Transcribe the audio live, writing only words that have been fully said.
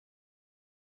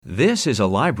This is a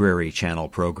Library Channel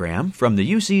program from the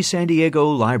UC San Diego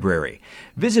Library.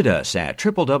 Visit us at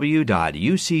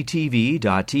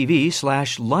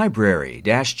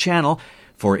www.uctv.tv/library-channel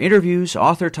for interviews,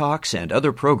 author talks, and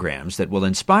other programs that will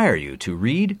inspire you to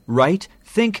read, write,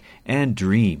 think, and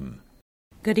dream.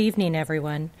 Good evening,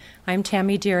 everyone. I'm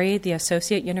Tammy Deary, the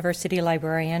Associate University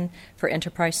Librarian for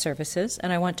Enterprise Services,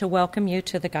 and I want to welcome you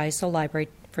to the Geisel Library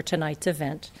for tonight's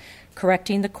event,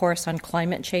 Correcting the Course on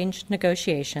Climate Change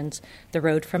Negotiations, The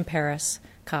Road from Paris,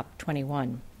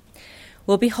 COP21.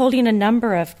 We'll be holding a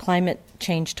number of climate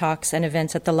change talks and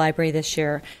events at the library this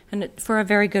year, and for a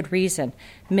very good reason.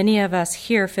 Many of us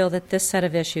here feel that this set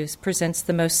of issues presents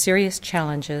the most serious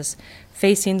challenges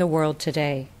facing the world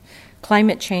today.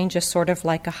 Climate change is sort of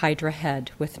like a hydra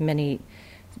head with many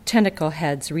tentacle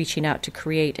heads reaching out to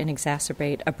create and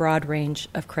exacerbate a broad range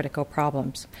of critical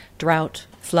problems: drought,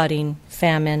 flooding,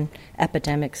 famine,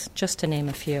 epidemics, just to name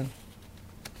a few.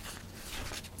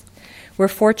 We're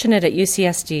fortunate at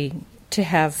UCSD to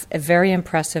have a very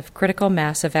impressive critical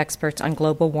mass of experts on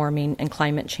global warming and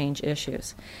climate change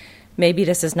issues. Maybe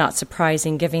this is not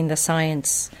surprising, given the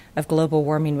science of global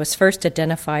warming was first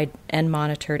identified and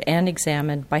monitored and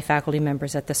examined by faculty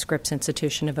members at the Scripps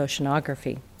Institution of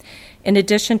Oceanography. In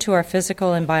addition to our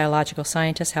physical and biological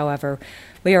scientists, however,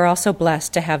 we are also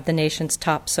blessed to have the nation's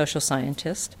top social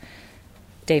scientist,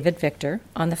 David Victor,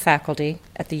 on the faculty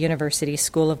at the University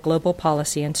School of Global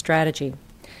Policy and Strategy.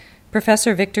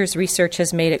 Professor Victor's research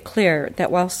has made it clear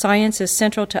that while science is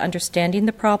central to understanding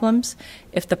the problems,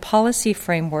 if the policy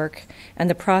framework and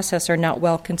the process are not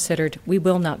well considered, we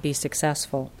will not be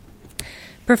successful.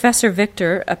 Professor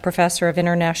Victor, a professor of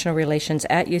international relations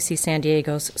at UC San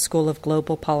Diego's School of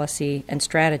Global Policy and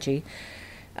Strategy,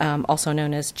 also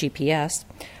known as GPS,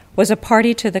 was a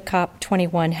party to the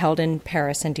COP21 held in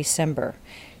Paris in December.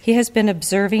 He has been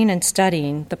observing and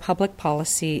studying the public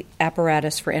policy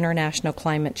apparatus for international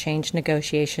climate change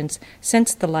negotiations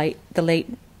since the late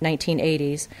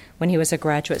 1980s, when he was a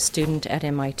graduate student at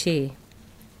MIT.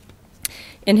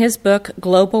 In his book,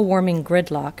 Global Warming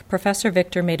Gridlock, Professor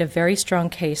Victor made a very strong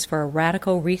case for a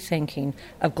radical rethinking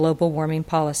of global warming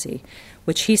policy,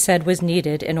 which he said was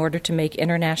needed in order to make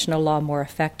international law more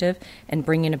effective and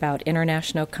bringing about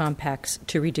international compacts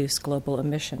to reduce global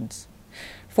emissions.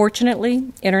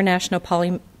 Fortunately, international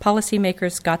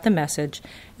policymakers got the message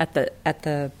at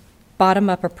the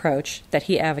bottom-up approach that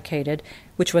he advocated,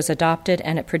 which was adopted,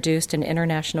 and it produced an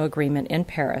international agreement in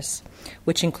Paris,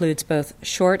 which includes both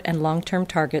short- and long-term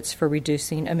targets for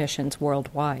reducing emissions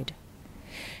worldwide.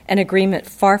 An agreement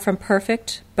far from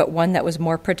perfect, but one that was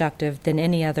more productive than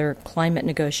any other climate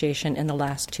negotiation in the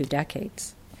last 2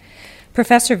 decades.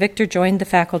 Professor Victor joined the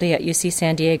faculty at UC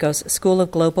San Diego's School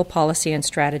of Global Policy and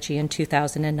Strategy in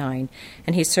 2009,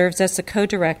 and he serves as the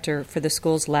co-director for the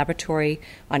school's Laboratory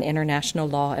on International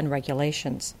Law and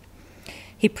Regulations.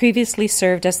 He previously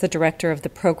served as the director of the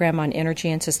Program on Energy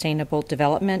and Sustainable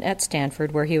Development at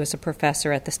Stanford, where he was a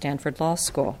professor at the Stanford Law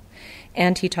School,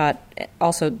 and he taught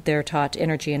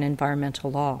energy and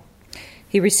environmental law.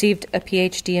 He received a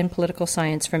PhD in political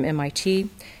science from MIT,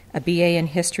 a BA in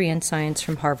History and Science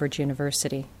from Harvard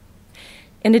University.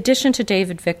 In addition to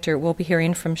David Victor, we'll be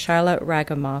hearing from Sheila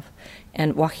Ragimov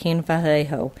and Joaquin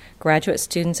Vallejo, graduate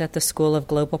students at the School of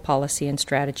Global Policy and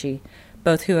Strategy,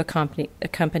 both who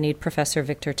accompanied Professor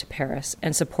Victor to Paris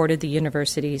and supported the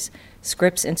university's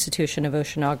Scripps Institution of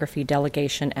Oceanography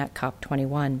delegation at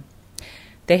COP21.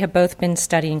 They have both been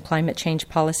studying climate change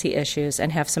policy issues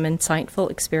and have some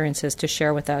insightful experiences to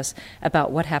share with us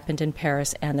about what happened in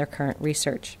Paris and their current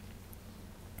research.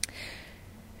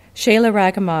 Sheila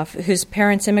Ragimov, whose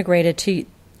parents immigrated to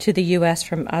the U.S.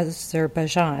 from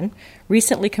Azerbaijan,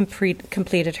 recently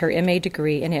completed her MA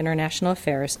degree in International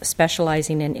Affairs,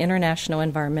 specializing in international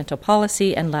environmental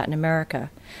policy and Latin America.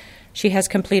 She has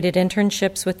completed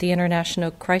internships with the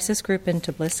International Crisis Group in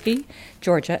Tbilisi,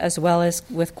 Georgia, as well as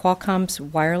with Qualcomm's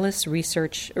Wireless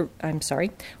Reach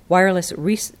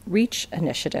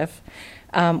Initiative,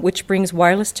 which brings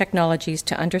wireless technologies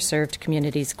to underserved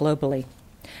communities globally.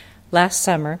 Last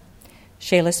summer,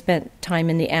 Sheila spent time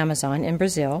in the Amazon in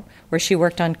Brazil, where she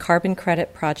worked on carbon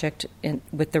credit project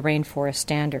with the Rainforest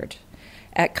Standard.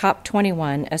 At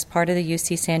COP21, as part of the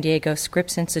UC San Diego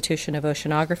Scripps Institution of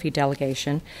Oceanography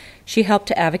delegation, she helped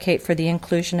to advocate for the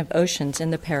inclusion of oceans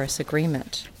in the Paris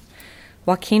Agreement.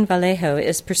 Joaquin Vallejo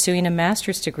is pursuing a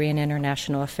master's degree in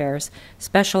international affairs,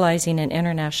 specializing in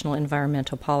international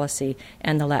environmental policy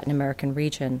and the Latin American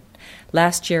region.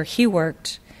 Last year, he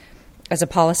worked as a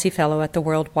policy fellow at the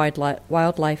World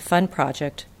Wildlife Fund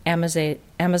Project,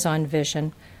 Amazon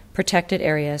Vision, Protected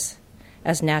Areas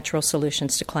as Natural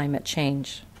Solutions to Climate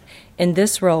Change. In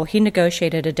this role, he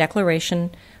negotiated a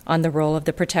declaration on the role of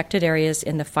the protected areas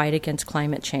in the fight against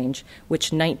climate change,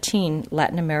 which 19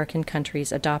 Latin American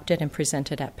countries adopted and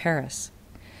presented at Paris.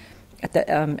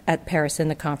 At Paris in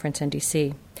the conference in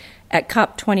D.C. At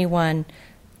COP21,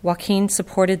 Joaquin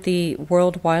supported the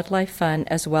World Wildlife Fund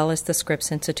as well as the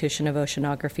Scripps Institution of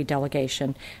Oceanography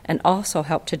delegation, and also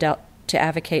helped to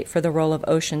advocate for the role of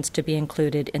oceans to be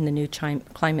included in the new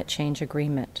climate change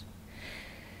agreement.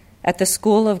 At the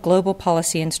School of Global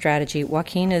Policy and Strategy,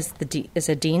 Joaquin is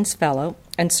a Dean's Fellow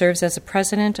and serves as a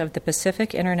president of the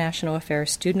Pacific International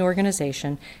Affairs Student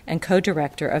Organization and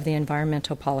co-director of the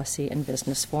Environmental Policy and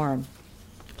Business Forum.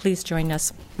 Please join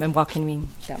us in welcoming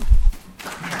them.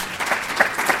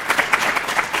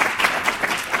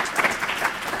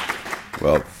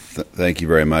 Well, thank you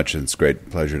very much. It's a great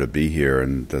pleasure to be here,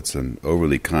 and that's an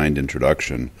overly kind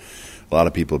introduction. A lot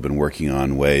of people have been working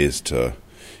on ways to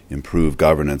improve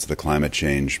governance of the climate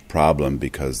change problem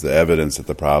because the evidence that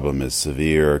the problem is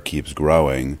severe keeps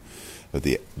growing, but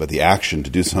the action to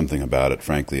do something about it,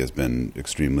 frankly, has been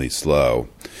extremely slow.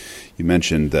 You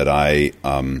mentioned that I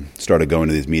started going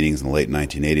to these meetings in the late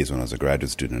 1980s when I was a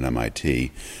graduate student at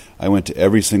MIT. I went to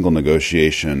every single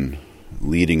negotiation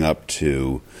leading up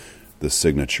to the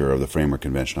signature of the Framework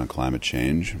Convention on Climate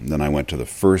Change. And then I went to the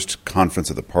first Conference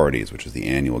of the Parties, which is the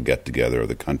annual get-together of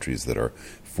the countries that are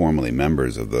formally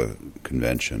members of the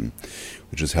convention,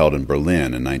 which was held in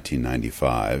Berlin in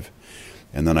 1995.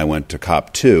 And then I went to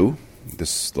COP2.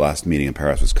 This last meeting in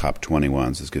Paris was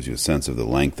COP21, so this gives you a sense of the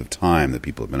length of time that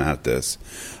people have been at this.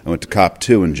 I went to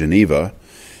COP2 in Geneva,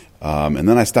 and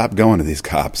then I stopped going to these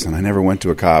COPs, and I never went to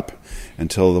a COP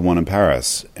until the one in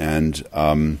Paris. And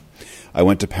I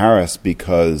went to Paris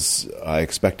because I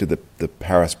expected that the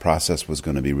Paris process was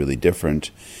going to be really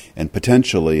different and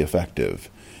potentially effective.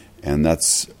 And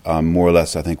that's more or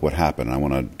less, I think, what happened. I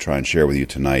want to try and share with you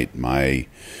tonight my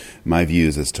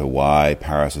views as to why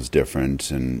Paris is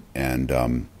different and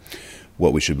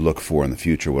what we should look for in the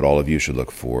future, what all of you should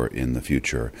look for in the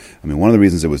future. I mean, one of the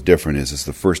reasons it was different is it's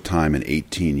the first time in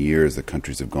 18 years that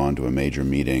countries have gone to a major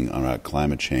meeting on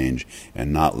climate change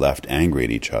and not left angry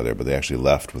at each other, but they actually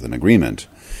left with an agreement,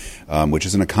 which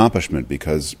is an accomplishment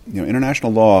because,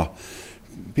 international law,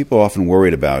 people are often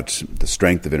worried about the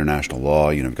strength of international law.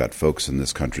 You've got folks in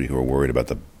this country who are worried about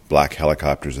the black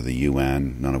helicopters of the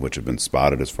UN, none of which have been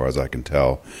spotted as far as I can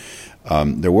tell.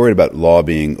 They're worried about law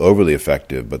being overly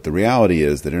effective, but the reality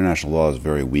is that international law is a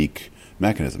very weak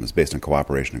mechanism. It's based on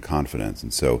cooperation and confidence.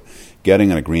 And so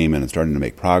getting an agreement and starting to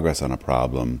make progress on a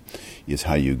problem is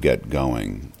how you get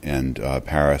going. And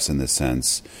Paris, in this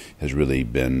sense, has really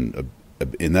been,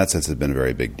 in that sense, has been a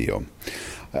very big deal.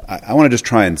 I want to just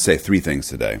try and say three things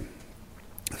today.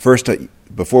 First,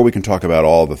 before we can talk about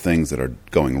all the things that are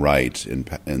going right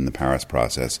in the Paris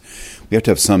process, we have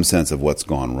to have some sense of what's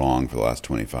gone wrong for the last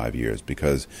 25 years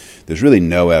because there's really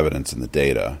no evidence in the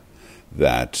data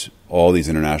that all these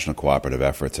international cooperative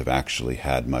efforts have actually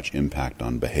had much impact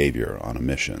on behavior, on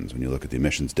emissions. When you look at the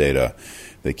emissions data,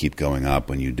 they keep going up.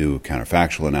 When you do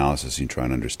counterfactual analysis, you try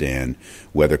and understand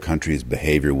whether countries'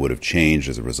 behavior would have changed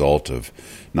as a result of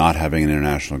not having an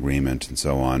international agreement and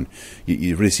so on.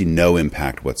 You really see no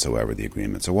impact whatsoever of the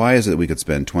agreement. So why is it that we could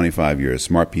spend 25 years,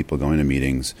 smart people going to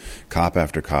meetings, COP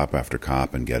after COP after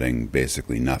COP, and getting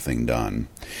basically nothing done?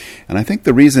 And I think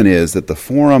the reason is that the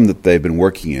forum that they've been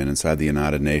working in inside the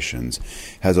United Nations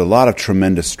has a lot of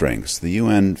tremendous strengths. The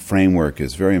UN framework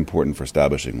is very important for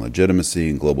establishing legitimacy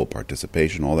and global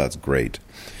participation. All that's great.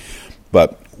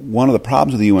 But one of the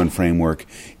problems with the UN framework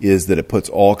is that it puts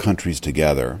all countries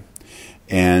together.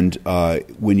 And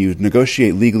when you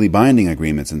negotiate legally binding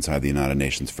agreements inside the United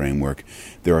Nations framework,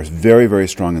 there are very, very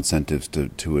strong incentives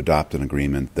to adopt an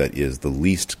agreement that is the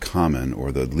least common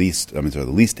or the least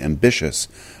ambitious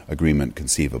agreement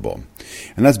conceivable.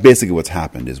 And that's basically what's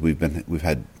happened. Is we've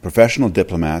had professional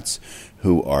diplomats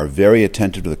who are very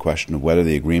attentive to the question of whether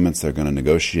the agreements they're going to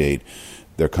negotiate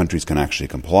their countries can actually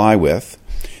comply with,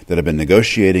 that have been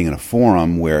negotiating in a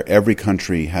forum where every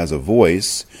country has a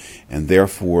voice, and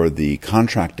therefore the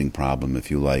contracting problem, if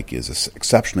you like, is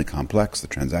exceptionally complex. The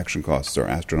transaction costs are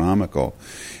astronomical.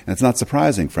 And it's not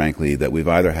surprising, frankly, that we've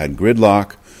either had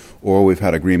gridlock or we've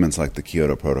had agreements like the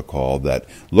Kyoto Protocol that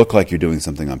look like you're doing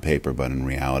something on paper, but in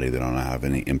reality they don't have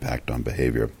any impact on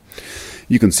behavior.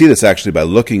 You can see this actually by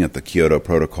looking at the Kyoto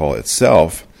Protocol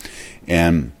itself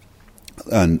and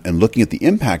looking at the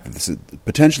impact, the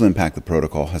potential impact the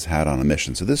protocol has had on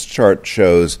emissions. So this chart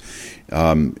shows,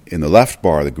 in the left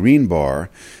bar, the green bar,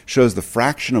 shows the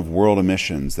fraction of world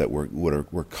emissions that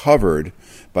were covered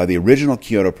by the original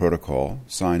Kyoto Protocol,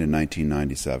 signed in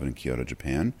 1997 in Kyoto,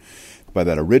 Japan, by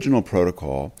that original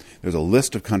protocol. There's a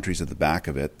list of countries at the back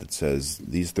of it that says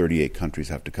these 38 countries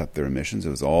have to cut their emissions. It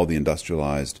was all the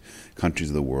industrialized countries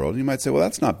of the world. You might say, well,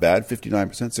 that's not bad, 59%,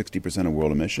 60% of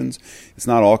world emissions. It's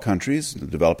not all countries. The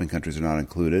developing countries are not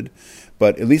included.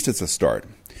 But at least it's a start.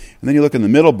 And then you look in the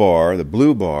middle bar, the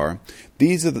blue bar.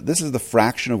 This is the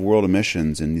fraction of world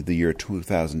emissions in the year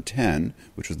 2010,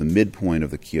 which was the midpoint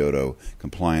of the Kyoto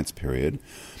compliance period.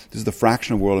 This is the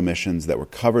fraction of world emissions that were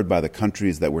covered by the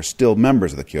countries that were still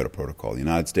members of the Kyoto Protocol. The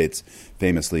United States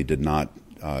famously did not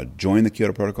join the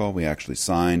Kyoto Protocol. We actually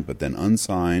signed but then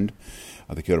unsigned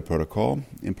the Kyoto Protocol,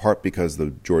 in part because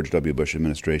the George W. Bush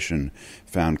administration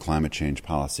found climate change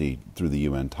policy through the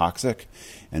UN toxic,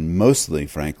 and mostly,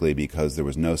 frankly, because there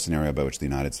was no scenario by which the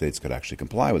United States could actually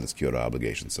comply with its Kyoto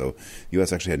obligations. So the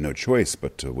U.S. actually had no choice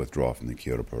but to withdraw from the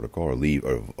Kyoto Protocol or leave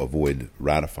or avoid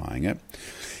ratifying it.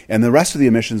 And the rest of the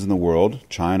emissions in the world,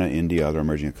 China, India, other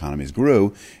emerging economies,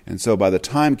 grew. And so by the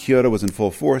time Kyoto was in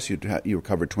full force, you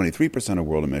recovered 23% of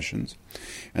world emissions.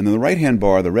 And then the right-hand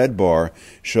bar, the red bar,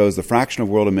 shows the fraction of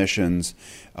world emissions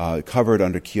covered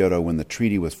under Kyoto when the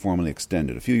treaty was formally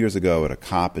extended. A few years ago at a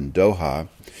COP in Doha,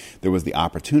 there was the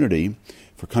opportunity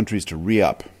for countries to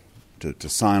re-up, to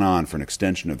sign on for an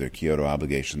extension of their Kyoto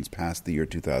obligations past the year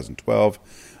 2012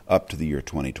 up to the year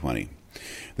 2020.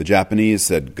 The Japanese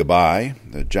said goodbye.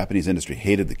 The Japanese industry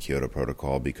hated the Kyoto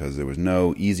Protocol because there was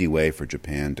no easy way for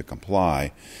Japan to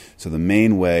comply. So the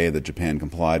main way that Japan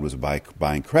complied was by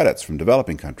buying credits from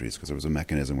developing countries, because there was a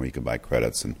mechanism where you could buy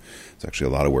credits. And it's actually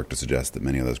a lot of work to suggest that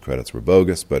many of those credits were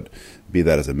bogus, but be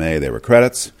that as it may, they were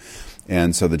credits.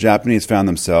 And so the Japanese found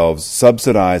themselves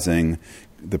subsidizing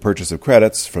the purchase of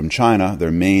credits from China,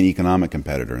 their main economic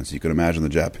competitor. And so you could imagine the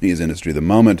Japanese industry, the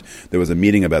moment there was a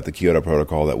meeting about the Kyoto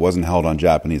Protocol that wasn't held on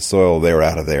Japanese soil, they were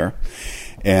out of there.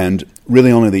 And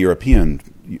really only the European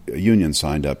Union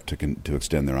signed up to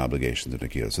extend their obligations to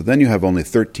Kyoto. So then you have only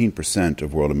 13%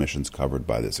 of world emissions covered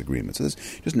by this agreement. So this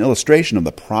is just an illustration of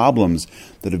the problems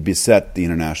that have beset the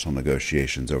international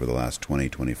negotiations over the last 20,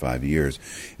 25 years,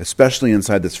 especially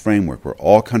inside this framework where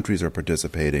all countries are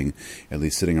participating, at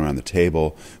least sitting around the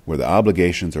table, where the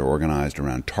obligations are organized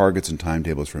around targets and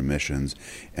timetables for emissions,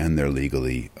 and they're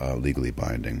legally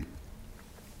binding.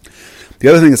 The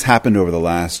other thing that's happened over the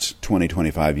last 20,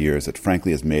 25 years that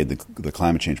frankly has made the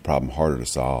climate change problem harder to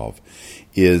solve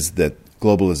is that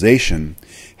globalization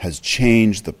has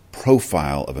changed the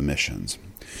profile of emissions.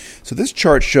 So this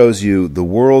chart shows you the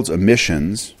world's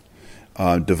emissions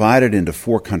divided into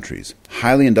 4 countries.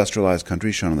 Highly industrialized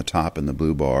countries shown on the top in the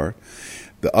blue bar,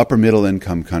 the upper middle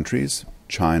income countries,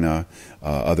 China,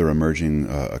 other emerging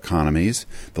economies,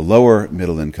 the lower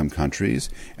middle-income countries,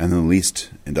 and the least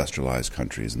industrialized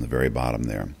countries in the very bottom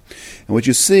there. And what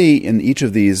you see in each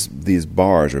of these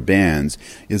bars or bands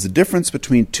is the difference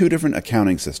between 2 different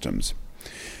accounting systems.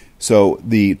 So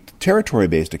the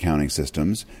territory-based accounting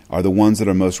systems are the ones that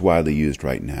are most widely used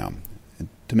right now. And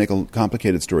to make a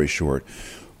complicated story short,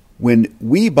 when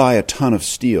we buy a ton of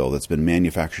steel that's been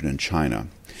manufactured in China,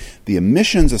 the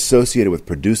emissions associated with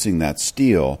producing that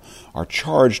steel are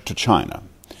charged to China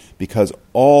because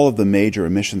all of the major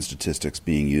emission statistics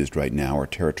being used right now are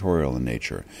territorial in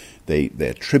nature. They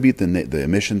attribute the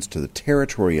emissions to the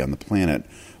territory on the planet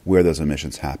where those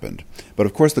emissions happened. But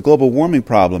of course, the global warming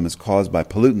problem is caused by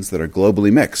pollutants that are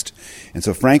globally mixed. And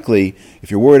so frankly,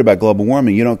 if you're worried about global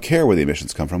warming, you don't care where the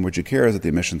emissions come from. What you care is that the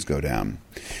emissions go down.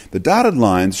 The dotted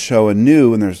lines show and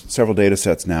there's several data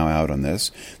sets now out on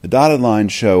this, the dotted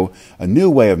lines show a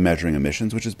new way of measuring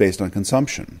emissions, which is based on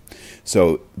consumption.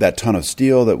 So that ton of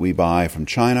steel that we buy from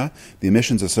China, the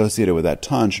emissions associated with that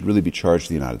ton should really be charged to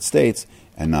the United States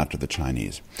and not to the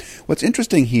Chinese. What's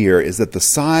interesting here is that the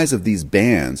size of these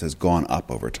bands has gone up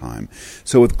over time.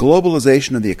 So with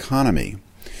globalization of the economy,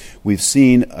 we've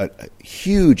seen a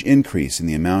huge increase in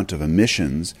the amount of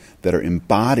emissions that are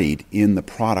embodied in the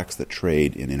products that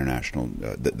trade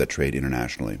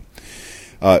internationally.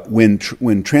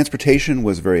 When transportation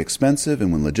was very expensive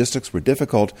and when logistics were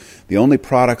difficult, the only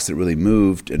products that really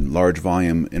moved in large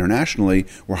volume internationally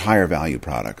were higher value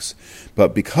products.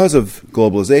 But because of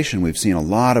globalization, we've seen a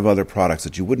lot of other products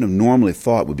that you wouldn't have normally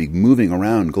thought would be moving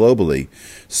around globally: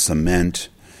 cement,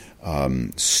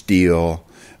 steel.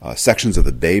 Sections of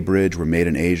the Bay Bridge were made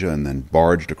in Asia and then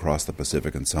barged across the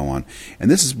Pacific and so on.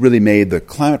 And this has really made the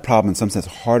climate problem in some sense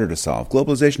harder to solve.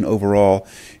 Globalization overall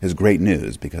is great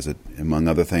news because it, among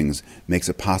other things, makes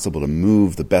it possible to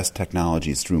move the best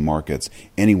technologies through markets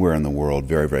anywhere in the world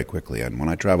very, very quickly. And when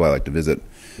I travel, I like to visit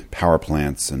power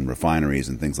plants and refineries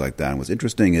and things like that. And what's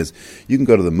interesting is you can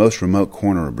go to the most remote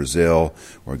corner of Brazil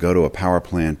or go to a power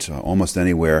plant almost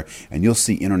anywhere, and you'll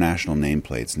see international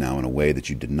nameplates now in a way that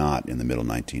you did not in the middle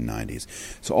 19th 1990s.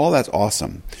 So all that's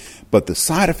awesome. But the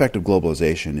side effect of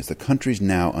globalization is that countries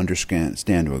now understand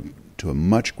to a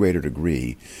much greater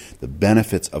degree the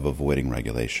benefits of avoiding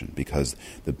regulation, because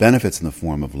the benefits in the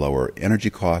form of lower energy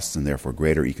costs and therefore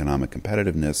greater economic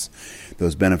competitiveness,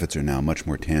 those benefits are now much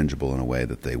more tangible in a way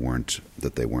that they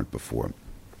weren't before.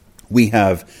 We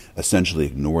have essentially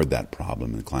ignored that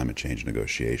problem in climate change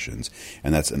negotiations,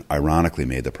 and that's ironically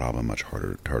made the problem much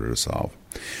harder to solve.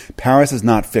 Paris has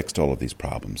not fixed all of these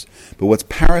problems, but what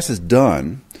Paris has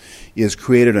done is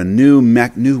created a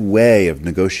new way of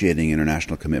negotiating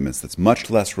international commitments that's much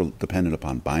less dependent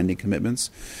upon binding commitments.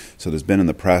 So there's been in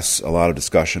the press a lot of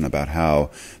discussion about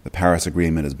how the Paris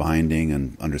Agreement is binding,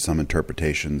 and under some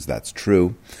interpretations that's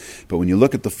true. But when you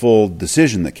look at the full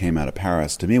decision that came out of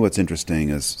Paris, to me what's interesting,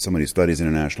 as somebody who studies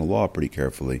international law pretty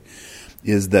carefully,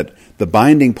 is that the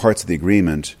binding parts of the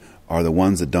agreement are the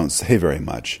ones that don't say very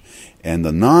much, and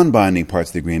the non-binding parts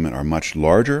of the agreement are much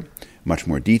larger, much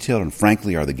more detailed, and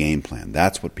frankly are the game plan.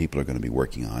 That's what people are going to be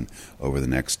working on over the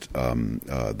next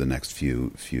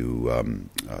few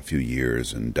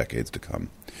years and decades to come.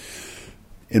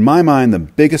 In my mind, the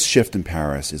biggest shift in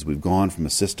Paris is we've gone from a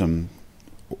system,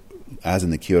 as in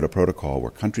the Kyoto Protocol,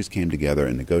 where countries came together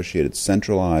and negotiated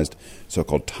centralized,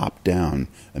 so-called top-down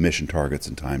emission targets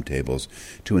and timetables,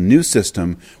 to a new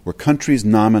system where countries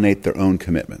nominate their own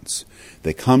commitments.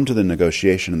 They come to the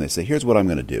negotiation and they say, here's what I'm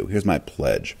going to do. Here's my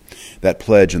pledge. That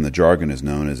pledge in the jargon is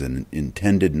known as an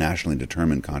intended nationally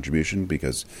determined contribution,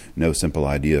 because no simple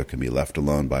idea can be left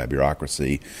alone by a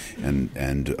bureaucracy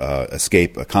and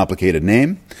escape a complicated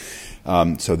name.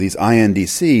 So these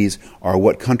INDCs are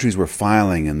what countries were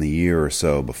filing in the year or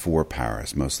so before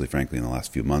Paris, mostly, frankly, in the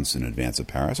last few months in advance of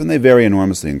Paris. And they vary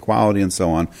enormously in quality and so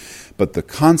on. But the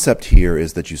concept here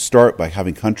is that you start by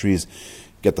having countries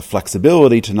get the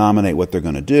flexibility to nominate what they're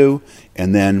going to do,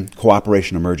 and then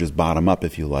cooperation emerges bottom up,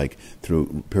 if you like,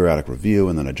 through periodic review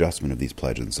and then adjustment of these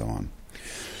pledges and so on.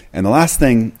 And the last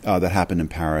thing that happened in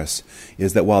Paris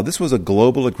is that while this was a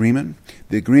global agreement,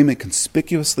 the agreement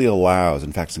conspicuously allows,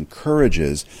 in fact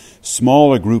encourages,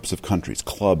 smaller groups of countries,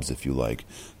 clubs if you like,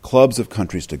 clubs of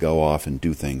countries to go off and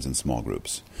do things in small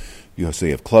groups. You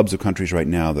have clubs of countries right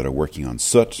now that are working on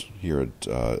soot here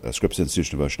at Scripps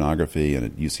Institution of Oceanography and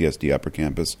at UCSD Upper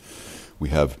Campus. We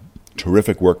have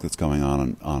terrific work that's going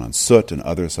on soot and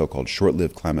other so-called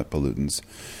short-lived climate pollutants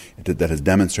that has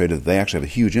demonstrated that they actually have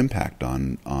a huge impact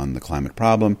on the climate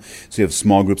problem. So you have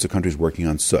small groups of countries working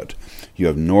on soot. You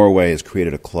have Norway has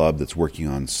created a club that's working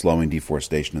on slowing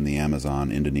deforestation in the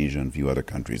Amazon, Indonesia, and a few other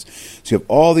countries. So you have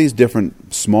all these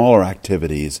different smaller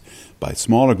activities by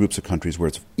smaller groups of countries where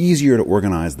it's easier to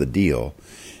organize the deal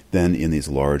than in these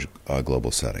large global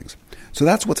settings. So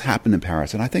that's what's happened in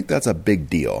Paris, and I think that's a big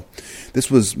deal.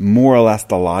 This was more or less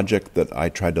the logic that I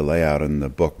tried to lay out in the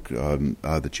book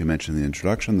that you mentioned in the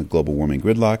introduction, The Global Warming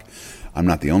Gridlock. I'm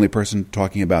not the only person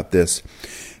talking about this,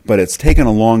 but it's taken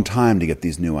a long time to get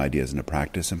these new ideas into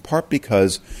practice, in part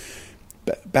because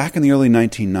back in the early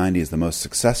 1990s, the most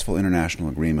successful international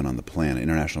agreement on the planet,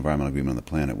 international environmental agreement on the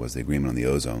planet, was the agreement on the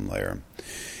ozone layer.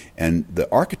 And the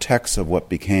architects of what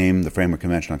became the Framework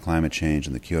Convention on Climate Change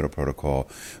and the Kyoto Protocol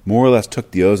more or less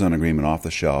took the ozone agreement off the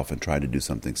shelf and tried to do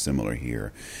something similar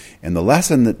here. And the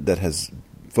lesson that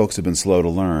folks have been slow to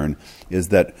learn is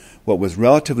that what was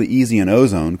relatively easy in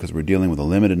ozone, because we're dealing with a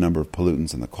limited number of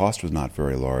pollutants and the cost was not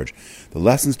very large, the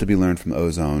lessons to be learned from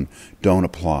ozone don't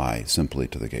apply simply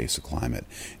to the case of climate.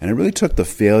 And it really took the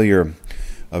failure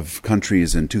of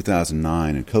countries in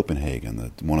 2009 in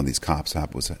Copenhagen. One of these COPs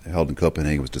was held in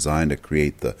Copenhagen, was designed to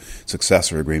create the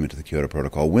successor agreement to the Kyoto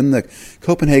Protocol. When the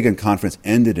Copenhagen conference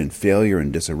ended in failure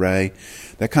and disarray,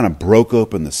 that kind of broke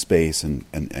open the space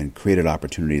and created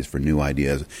opportunities for new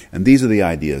ideas. And these are the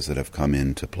ideas that have come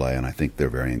into play, and I think they're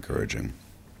very encouraging.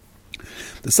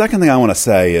 The second thing I want to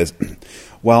say is,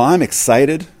 while I'm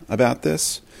excited about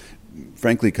this,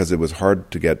 frankly, because it was hard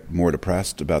to get more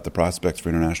depressed about the prospects for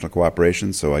international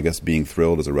cooperation, so I guess being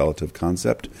thrilled is a relative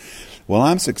concept. While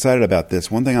I'm so excited about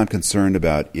this, one thing I'm concerned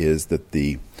about is that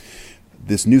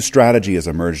this new strategy has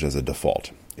emerged as a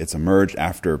default. It's emerged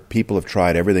after people have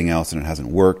tried everything else and it hasn't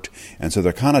worked, and so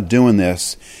they're kind of doing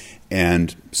this,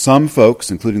 and some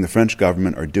folks, including the French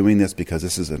government, are doing this because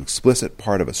this is an explicit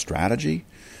part of a strategy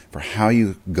for how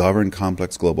you govern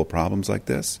complex global problems like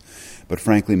this. But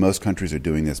frankly, most countries are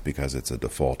doing this because it's a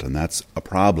default, and that's a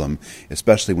problem,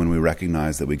 especially when we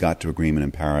recognize that we got to agreement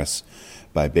in Paris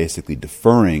by basically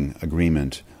deferring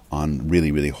agreement on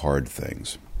really, really hard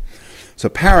things. So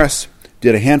Paris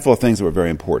did a handful of things that were very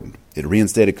important. It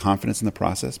reinstated confidence in the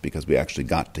process because we actually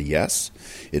got to yes.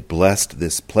 It blessed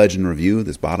this pledge and review,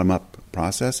 this bottom-up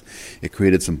process. It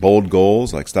created some bold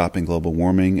goals like stopping global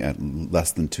warming at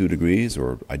less than 2 degrees,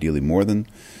 or ideally more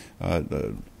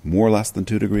or less than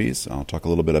 2 degrees. I'll talk a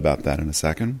little bit about that in a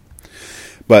second.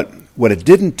 But what it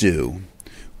didn't do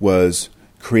was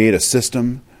create a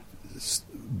system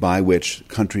by which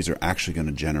countries are actually going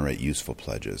to generate useful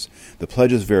pledges. The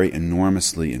pledges vary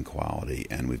enormously in quality,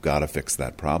 and we've got to fix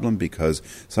that problem because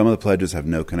some of the pledges have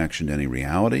no connection to any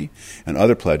reality, and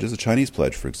other pledges, the Chinese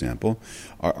pledge, for example,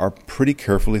 are pretty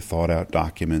carefully thought out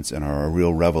documents and are a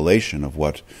real revelation of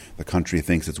what the country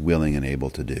thinks it's willing and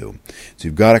able to do. So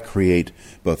you've got to create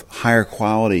both higher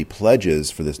quality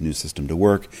pledges for this new system to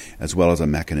work, as well as a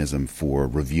mechanism for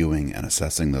reviewing and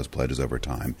assessing those pledges over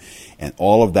time. And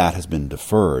all of that has been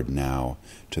deferred now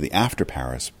to the after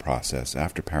Paris process,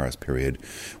 after Paris period,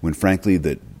 when frankly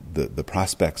the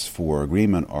prospects for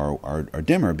agreement are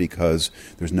dimmer because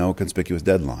there's no conspicuous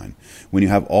deadline. When you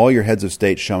have all your heads of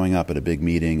state showing up at a big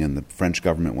meeting and the French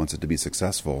government wants it to be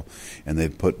successful and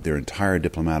they've put their entire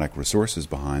diplomatic resources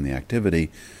behind the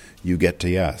activity, you get to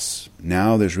yes.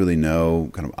 Now there's really no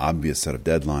kind of obvious set of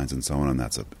deadlines and so on, and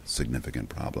that's a significant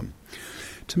problem.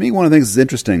 To me, one of the things that's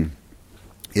interesting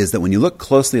is that when you look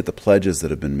closely at the pledges that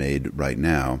have been made right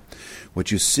now,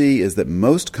 what you see is that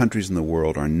most countries in the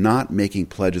world are not making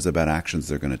pledges about actions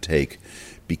they're going to take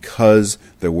because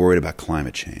they're worried about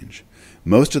climate change.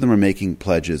 Most of them are making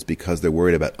pledges because they're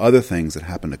worried about other things that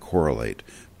happen to correlate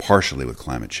partially with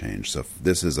climate change. So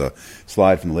this is a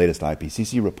slide from the latest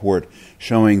IPCC report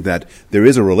showing that there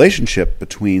is a relationship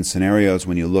between scenarios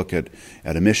when you look at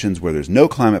emissions where there's no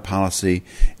climate policy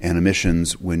and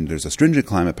emissions when there's a stringent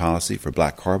climate policy for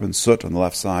black carbon, soot on the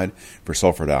left side, for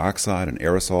sulfur dioxide, an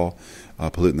aerosol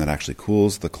pollutant that actually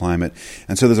cools the climate.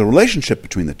 And so there's a relationship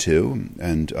between the two.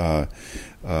 And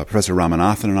Professor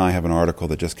Ramanathan and I have an article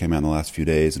that just came out in the last few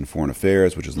days in Foreign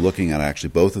Affairs, which is looking at actually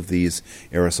both of these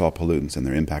aerosol pollutants and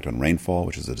their impact on rainfall,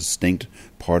 which is a distinct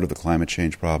part of the climate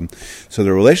change problem. So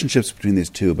there are relationships between these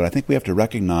two, but I think we have to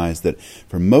recognize that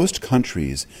for most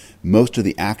countries, most of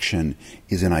the action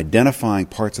is in identifying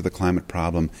parts of the climate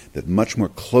problem that much more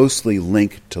closely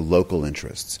link to local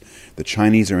interests. The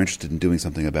Chinese are interested in doing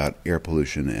something about air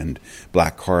pollution and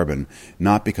black carbon,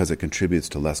 not because it contributes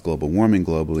to less global warming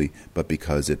globally, but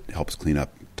because it helps clean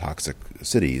up toxic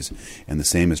cities. And the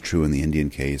same is true in the Indian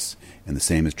case, and the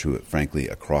same is true, frankly,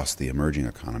 across the emerging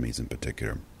economies in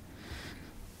particular.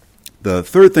 The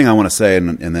third thing I want to say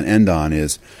and then end on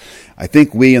is I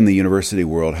think we in the university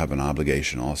world have an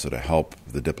obligation also to help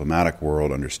the diplomatic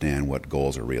world understand what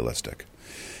goals are realistic.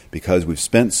 Because we've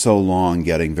spent so long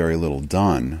getting very little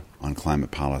done on climate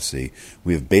policy,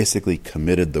 we have basically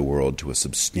committed the world to a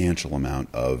substantial amount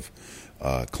of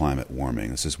climate warming.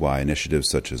 This is why initiatives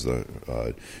such as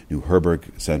the new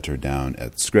Herberg Center down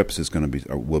at Scripps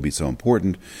will be so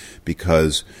important,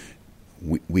 because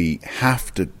we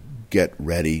have to get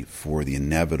ready for the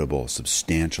inevitable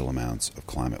substantial amounts of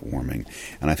climate warming.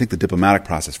 And I think the diplomatic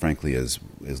process, frankly, is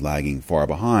lagging far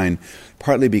behind,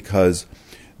 partly because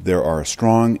there are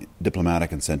strong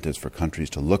diplomatic incentives for countries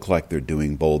to look like they're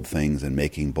doing bold things and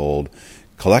making bold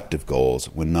collective goals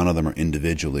when none of them are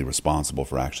individually responsible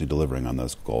for actually delivering on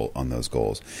those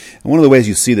goals. And one of the ways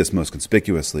you see this most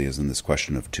conspicuously is in this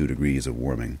question of 2 degrees of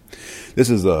warming. This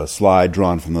is a slide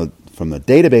drawn from the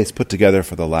database put together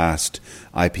for the last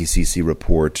IPCC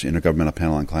report, Intergovernmental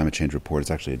Panel on Climate Change report.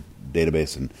 It's actually a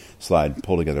database and slide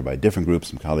pulled together by different groups,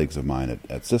 some colleagues of mine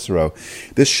at Cicero.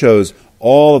 This shows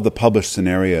all of the published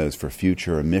scenarios for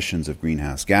future emissions of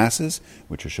greenhouse gases,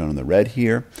 which are shown in the red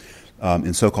here,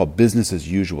 in so-called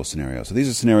business-as-usual scenarios. So these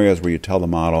are scenarios where you tell the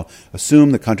model,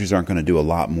 assume the countries aren't going to do a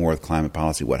lot more with climate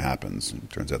policy, what happens? And it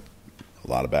turns out a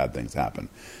lot of bad things happen.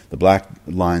 The black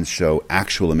lines show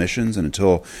actual emissions, and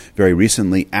until very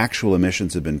recently, actual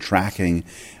emissions have been tracking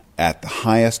at the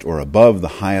highest or above the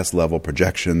highest level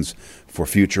projections for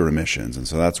future emissions. And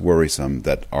so that's worrisome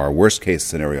that our worst-case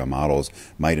scenario models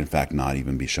might, in fact, not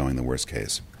even be showing the worst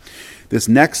case. This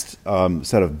next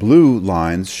set of blue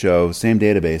lines show, same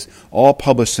database, all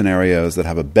published scenarios that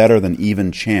have a better than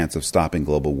even chance of stopping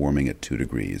global warming at 2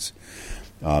 degrees.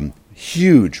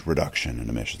 Huge reduction in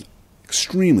emissions,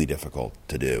 extremely difficult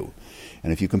to do.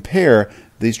 And if you compare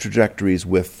these trajectories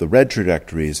with the red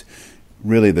trajectories,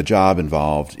 really the job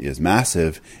involved is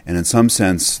massive, and in some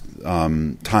sense,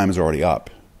 time is already up.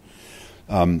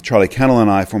 Charlie Kennel and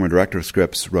I, former director of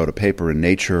Scripps, wrote a paper in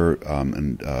Nature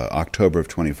in October of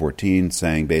 2014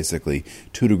 saying basically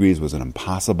 2 degrees was an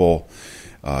impossible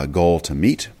goal to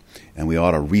meet. and we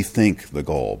ought to rethink the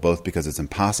goal, both because it's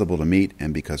impossible to meet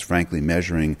and because, frankly,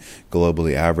 measuring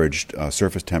globally averaged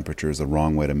surface temperature is the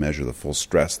wrong way to measure the full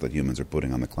stress that humans are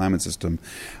putting on the climate system.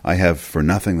 I have, for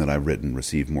nothing that I've written,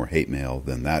 received more hate mail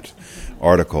than that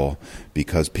article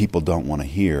because people don't want to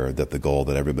hear that the goal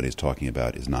that everybody's talking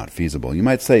about is not feasible. You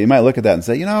might look at that and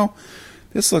say,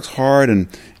 this looks hard,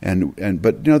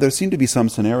 but there seem to be some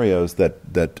scenarios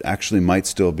that actually might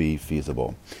still be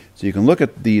feasible. So you can look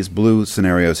at these blue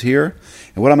scenarios here,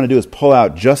 and what I'm going to do is pull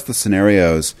out just the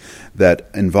scenarios that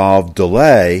involve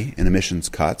delay in emissions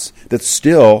cuts that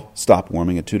still stop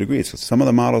warming at 2 degrees. So some of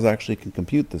the models actually can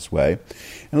compute this way.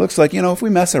 And it looks like, if we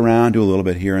mess around, do a little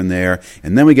bit here and there,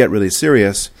 and then we get really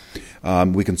serious,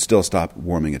 we can still stop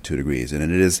warming at 2 degrees. And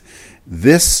it is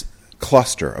this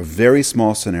cluster of very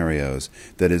small scenarios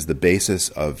that is the basis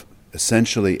of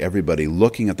essentially everybody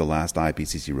looking at the last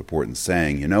IPCC report and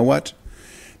saying, you know what?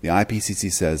 The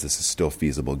IPCC says this is still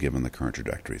feasible given the current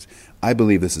trajectories. I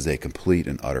believe this is a complete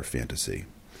and utter fantasy.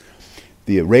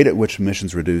 The rate at which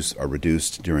emissions are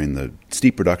reduced during the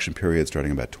steep reduction period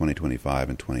starting about 2025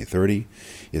 and 2030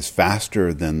 is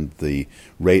faster than the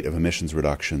rate of emissions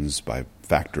reductions by a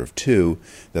factor of 2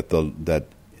 that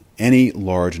any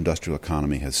large industrial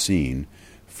economy has seen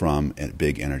from a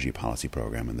big energy policy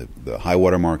program. And the high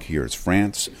water mark here is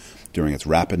France. During its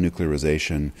rapid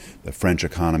nuclearization, the French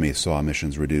economy saw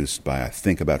emissions reduced by, I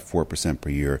think, about 4% per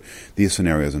year. These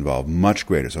scenarios involve much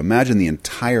greater. So imagine the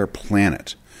entire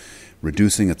planet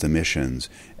reducing its emissions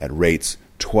at rates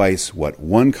twice what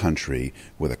one country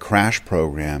with a crash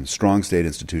program, strong state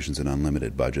institutions, and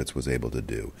unlimited budgets was able to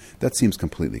do. That seems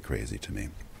completely crazy to me.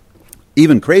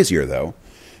 Even crazier, though,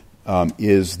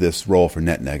 is this role for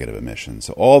net negative emissions.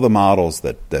 So all the models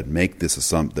that make this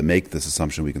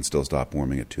assumption we can still stop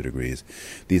warming at 2 degrees,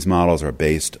 these models are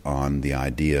based on the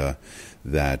idea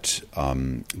that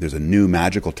there's a new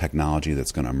magical technology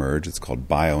that's going to emerge. It's called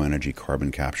bioenergy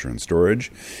carbon capture and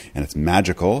storage. And it's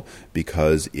magical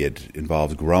because it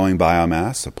involves growing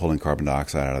biomass, so pulling carbon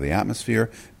dioxide out of the atmosphere,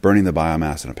 burning the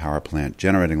biomass in a power plant,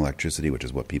 generating electricity, which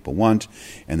is what people want,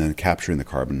 and then capturing the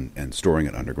carbon and storing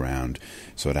it underground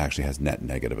so it actually has net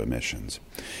negative emissions.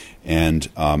 And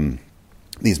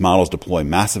these models deploy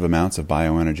massive amounts of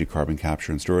bioenergy carbon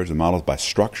capture and storage. The models by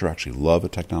structure actually love a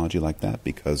technology like that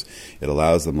because it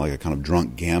allows them, like a kind of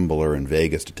drunk gambler in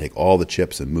Vegas, to take all the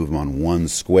chips and move them on one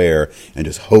square and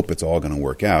just hope it's all going to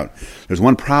work out. There's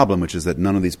one problem, which is that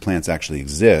none of these plants actually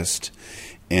exist.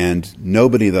 And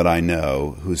nobody that I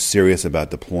know who's serious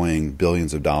about deploying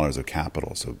billions of dollars of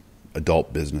capital, so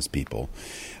adult business people,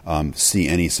 see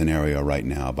any scenario right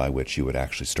now by which you would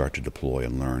actually start to deploy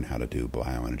and learn how to do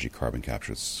bioenergy carbon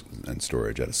capture and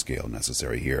storage at a scale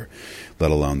necessary here,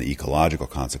 let alone the ecological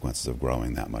consequences of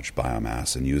growing that much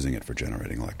biomass and using it for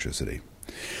generating electricity.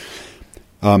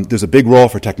 There's a big role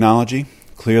for technology.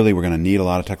 Clearly, we're going to need a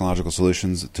lot of technological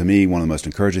solutions. To me, one of the most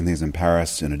encouraging things in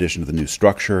Paris, in addition to the new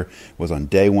structure, was on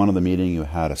day one of the meeting, you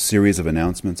had a series of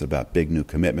announcements about big new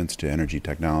commitments to energy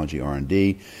technology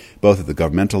R&D, both at the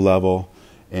governmental level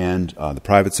and the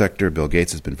private sector. Bill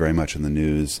Gates has been very much in the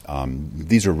news.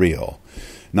 These are real.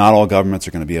 Not all governments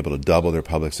are going to be able to double their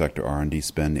public sector R&D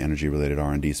spend, energy-related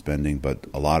R&D spending, but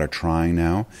a lot are trying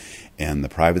now. And the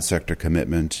private sector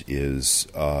commitment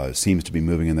seems to be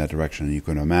moving in that direction. And you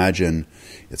can imagine,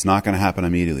 it's not going to happen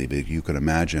immediately, but you can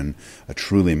imagine a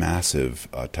truly massive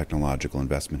technological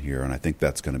investment here. And I think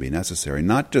that's going to be necessary,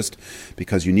 not just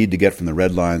because you need to get from the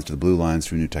red lines to the blue lines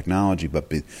through new technology,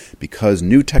 but because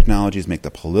new technologies make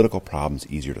the political problems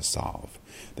easier to solve.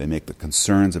 They make the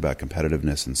concerns about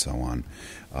competitiveness and so on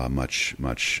much,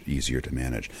 much easier to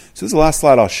manage. So this is the last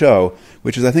slide I'll show,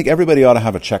 which is I think everybody ought to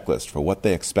have a checklist for what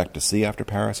they expect to see after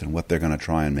Paris and what they're going to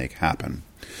try and make happen.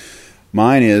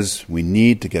 Mine is we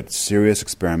need to get serious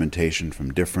experimentation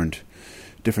from different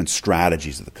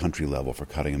strategies at the country level for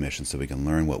cutting emissions so we can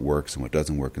learn what works and what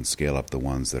doesn't work and scale up the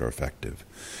ones that are effective.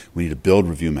 We need to build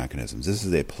review mechanisms. This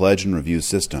is a pledge and review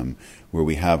system where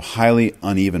we have highly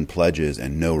uneven pledges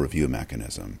and no review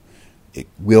mechanism. It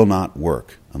will not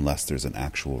work unless there's an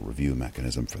actual review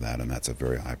mechanism for that, and that's a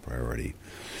very high priority.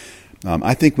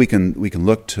 I think we can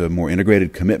look to more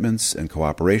integrated commitments and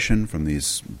cooperation from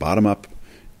these bottom-up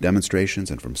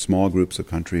demonstrations and from small groups of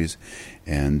countries,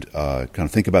 and kind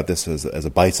of think about this as a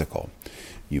bicycle.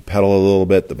 You pedal a little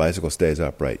bit, the bicycle stays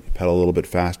upright. You pedal a little bit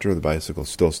faster, the bicycle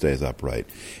still stays upright.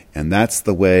 And that's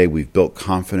the way we've built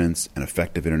confidence and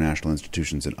effective international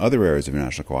institutions in other areas of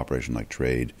international cooperation like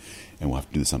trade, and we'll have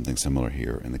to do something similar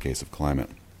here in the case of climate.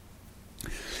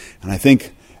 And I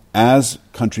think as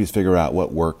countries figure out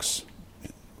what works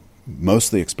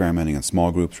mostly experimenting in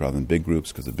small groups rather than big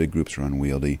groups because the big groups are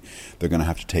unwieldy. They're going to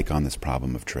have to take on this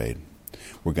problem of trade.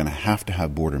 We're going to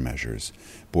have border measures,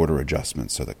 border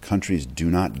adjustments, so that countries do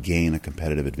not gain a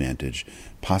competitive advantage,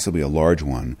 possibly a large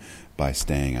one, by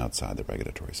staying outside the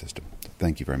regulatory system.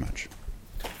 Thank you very much.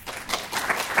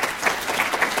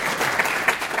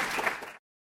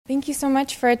 Thank you so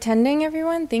much for attending,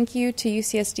 everyone. Thank you to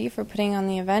UCSD for putting on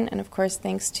the event, and of course,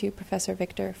 thanks to Professor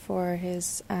Victor for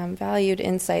his valued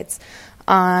insights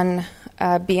on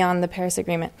beyond the Paris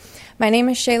Agreement. My name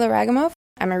is Shayla Ragamov.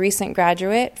 I'm a recent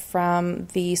graduate from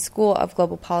the School of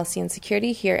Global Policy and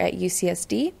Security here at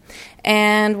UCSD.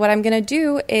 And what I'm going to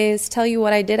do is tell you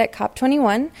what I did at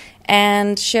COP21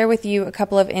 and share with you a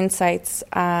couple of insights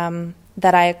that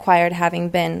I acquired having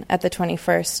been at the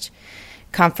 21st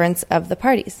Conference of the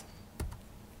Parties.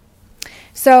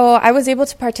 So I was able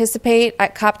to participate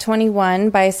at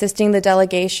COP21 by assisting the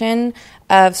delegation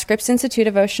of Scripps Institute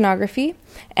of Oceanography,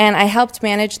 and I helped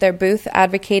manage their booth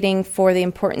advocating for the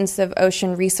importance of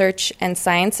ocean research and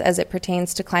science as it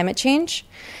pertains to climate change.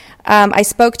 I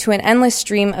spoke to an endless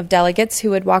stream of delegates who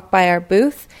would walk by our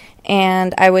booth,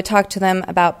 and I would talk to them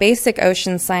about basic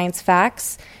ocean science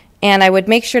facts, and I would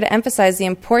make sure to emphasize the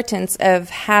importance of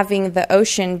having the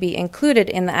ocean be included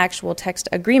in the actual text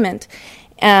agreement,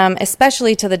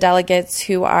 especially to the delegates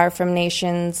who are from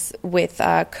nations with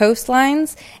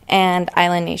coastlines and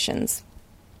island nations.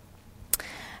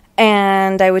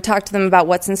 And I would talk to them about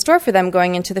what's in store for them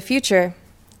going into the future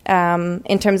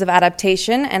in terms of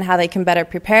adaptation and how they can better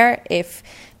prepare if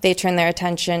they turn their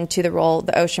attention to the role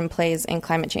the ocean plays in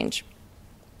climate change.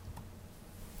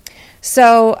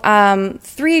 So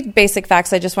 3 basic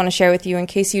facts I just want to share with you in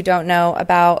case you don't know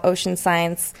about ocean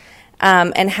science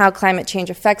and how climate change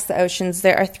affects the oceans.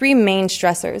 There are 3 main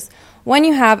stressors. One,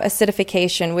 you have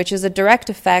acidification, which is a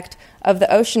direct effect of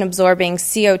the ocean absorbing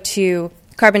CO2,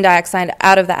 carbon dioxide,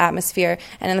 out of the atmosphere.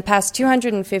 And in the past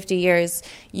 250 years,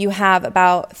 you have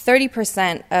about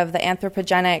 30% of the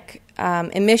anthropogenic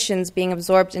emissions being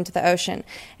absorbed into the ocean.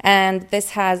 And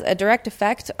this has a direct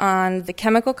effect on the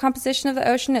chemical composition of the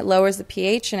ocean. It lowers the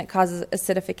pH and it causes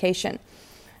acidification.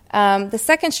 The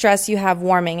second stress, you have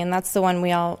warming, and that's the one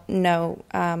we all know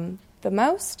the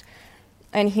most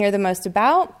and hear the most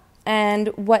about. And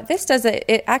what this does,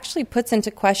 it actually puts into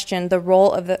question the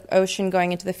role of the ocean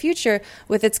going into the future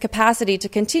with its capacity to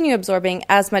continue absorbing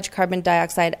as much carbon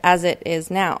dioxide as it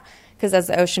is now, because as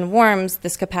the ocean warms,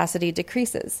 this capacity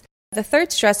decreases. The third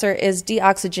stressor is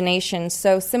deoxygenation.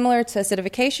 So similar to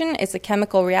acidification, it's a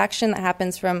chemical reaction that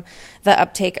happens from the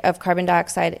uptake of carbon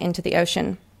dioxide into the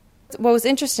ocean. What was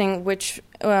interesting, which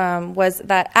was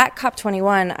that at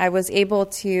COP21, I was able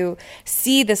to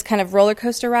see this kind of roller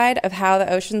coaster ride of how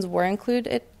the oceans were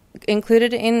included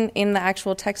in the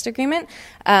actual text agreement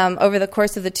over the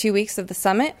course of the 2 weeks of the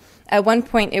summit. At one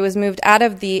point, it was moved out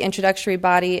of the introductory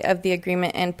body of the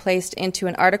agreement and placed into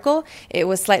an article. It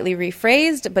was slightly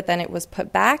rephrased, but then it was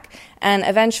put back. And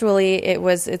eventually,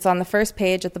 it's on the first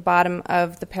page at the bottom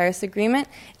of the Paris Agreement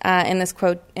in this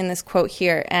quote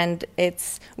here. And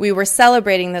we were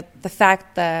celebrating the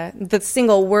fact that the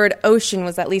single word ocean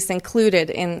was at least included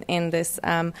in this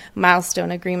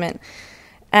milestone agreement.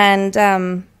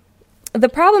 And the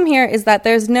problem here is that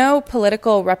there's no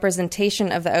political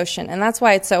representation of the ocean, and that's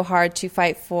why it's so hard to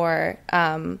fight for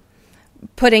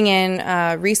putting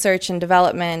in research and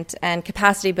development and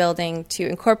capacity building to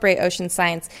incorporate ocean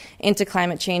science into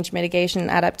climate change mitigation and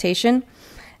adaptation.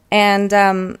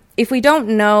 And if we don't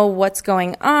know what's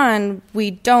going on,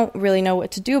 we don't really know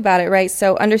what to do about it, right?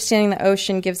 So understanding the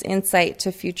ocean gives insight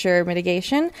to future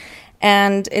mitigation,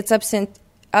 and it's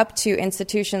up to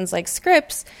institutions like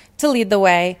Scripps to lead the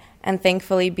way and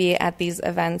thankfully be at these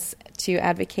events to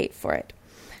advocate for it.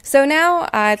 So now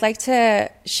I'd like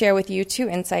to share with you 2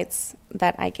 insights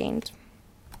that I gained.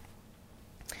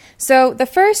 So the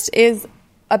first is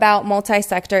about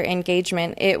multi-sector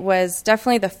engagement. It was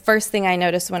definitely the first thing I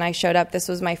noticed when I showed up. This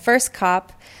was my first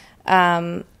COP,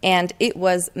 and it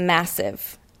was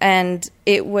massive. And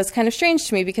it was kind of strange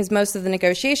to me because most of the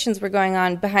negotiations were going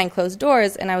on behind closed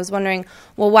doors, and I was wondering,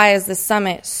 well, why is this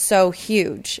summit so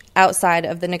huge outside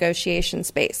of the negotiation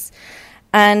space?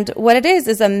 And what it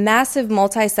is a massive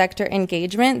multi-sector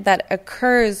engagement that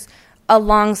occurs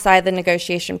alongside the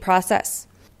negotiation process.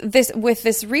 With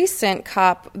this recent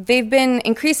COP, they've been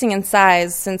increasing in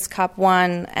size since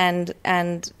COP1,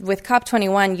 and with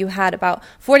COP21, you had about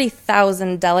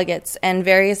 40,000 delegates and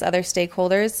various other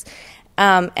stakeholders.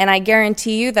 And I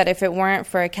guarantee you that if it weren't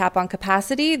for a cap on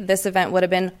capacity, this event would have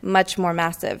been much more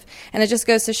massive. And it just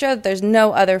goes to show that there's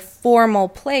no other formal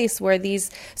place where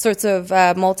these sorts of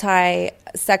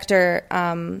multi-sector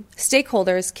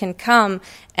stakeholders can come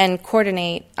and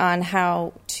coordinate on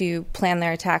how to plan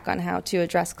their attack, on how to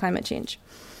address climate change.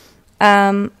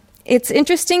 It's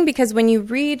interesting because when you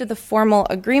read the formal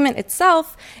agreement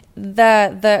itself,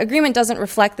 the agreement doesn't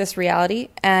reflect this reality,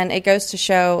 and it goes to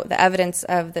show the evidence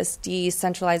of this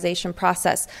decentralization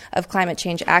process of climate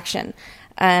change action.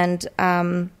 And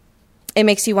it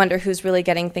makes you wonder who's really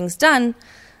getting things done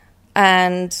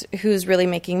and who's really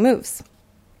making moves.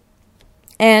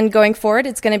 And going forward,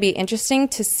 it's going to be interesting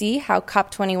to see how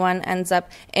COP21 ends up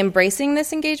embracing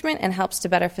this engagement and helps to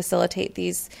better facilitate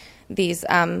these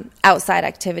outside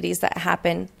activities that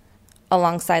happen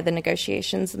alongside the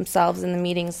negotiations themselves and the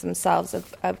meetings themselves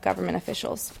of government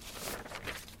officials.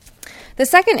 The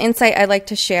second insight I'd like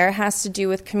to share has to do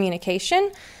with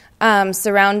communication,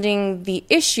 surrounding the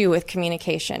issue with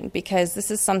communication, because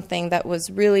this is something that was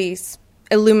really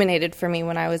illuminated for me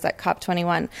when I was at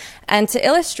COP21. And to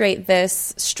illustrate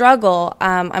this struggle,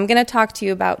 I'm going to talk to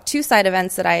you about two side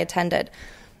events that I attended.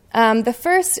 The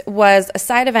first was a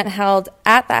side event held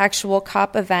at the actual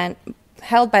COP event,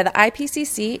 held by the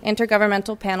IPCC,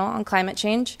 Intergovernmental Panel on Climate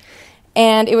Change,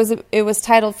 and it was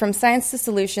titled "From Science to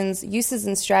Solutions: Uses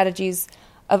and Strategies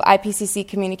of IPCC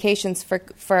Communications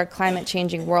for a Climate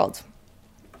Changing World."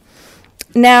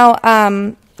 Now,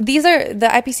 the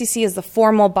IPCC is the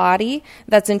formal body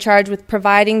that's in charge with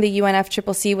providing the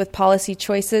UNFCCC with policy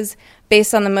choices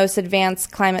based on the most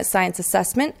advanced climate science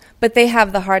assessment, but they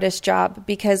have the hardest job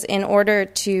because in order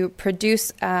to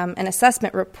produce an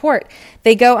assessment report,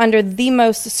 they go under the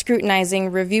most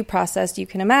scrutinizing review process you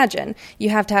can imagine.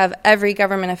 You have to have every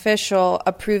government official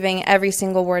approving every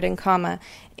single word and comma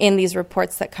in these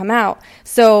reports that come out.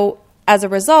 So as a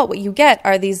result, what you get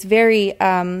are these very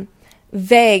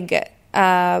vague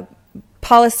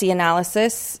policy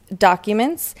analysis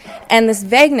documents, and this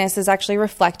vagueness is actually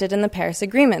reflected in the Paris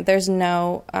Agreement. There's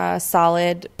no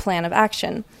solid plan of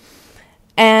action.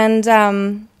 And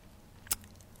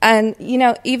you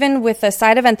know, even with the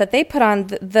side event that they put on,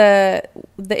 the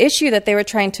issue that they were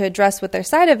trying to address with their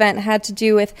side event had to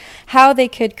do with how they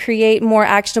could create more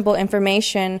actionable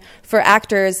information for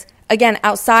actors, again,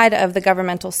 outside of the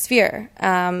governmental sphere.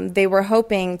 They were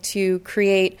hoping to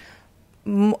create,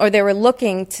 or they were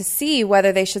looking to see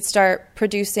whether they should start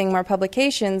producing more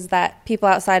publications that people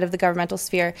outside of the governmental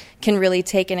sphere can really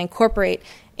take and incorporate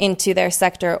into their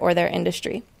sector or their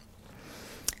industry.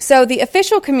 So the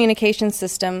official communication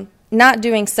system not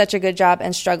doing such a good job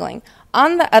and struggling.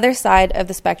 On the other side of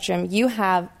the spectrum, you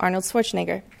have Arnold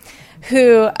Schwarzenegger,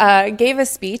 who gave a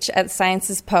speech at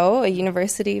Sciences Po,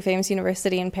 a famous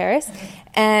university in Paris,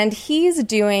 and he's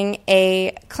doing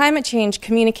a climate change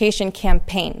communication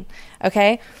campaign.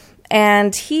 Okay,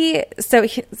 and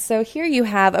so here you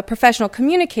have a professional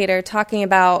communicator talking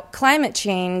about climate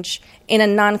change in a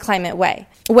non-climate way.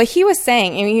 What he was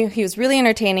saying, and he was really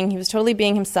entertaining. He was totally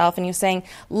being himself, and he was saying,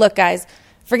 "Look, guys,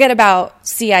 forget about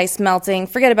sea ice melting.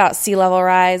 Forget about sea level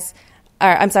rise."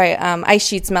 Ice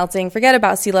sheets melting, forget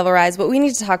about sea level rise. What we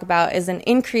need to talk about is an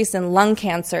increase in lung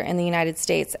cancer in the United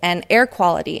States and air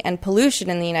quality and pollution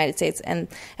in the United States. And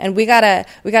we gotta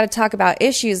talk about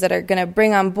issues that are gonna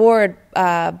bring on board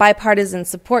bipartisan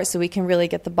support so we can really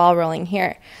get the ball rolling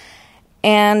here.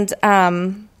 And,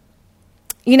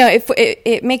 you know,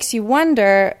 it makes you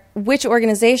wonder which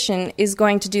organization is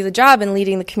going to do the job in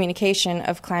leading the communication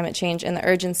of climate change and the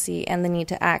urgency and the need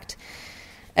to act.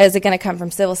 Is it going to come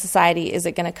from civil society? Is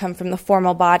it going to come from the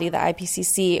formal body, the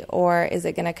IPCC? Or is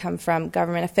it going to come from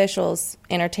government officials,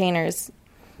 entertainers?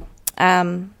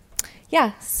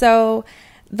 So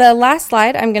the last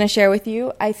slide I'm going to share with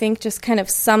you, I think just kind of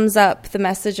sums up the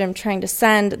message I'm trying to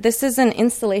send. This is an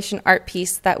installation art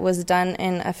piece that was done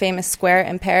in a famous square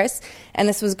in Paris, and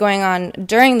this was going on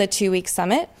during the 2-week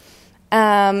summit.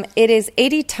 It is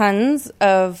 80 tons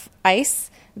of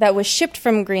ice that was shipped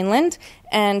from Greenland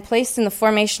and placed in the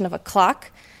formation of a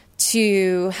clock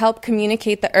to help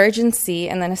communicate the urgency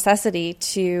and the necessity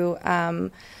to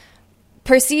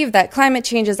perceive that climate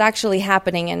change is actually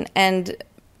happening, and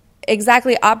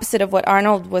exactly opposite of what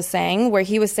Arnold was saying, where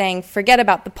he was saying, forget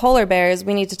about the polar bears,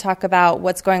 we need to talk about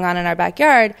what's going on in our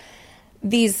backyard.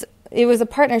 It was a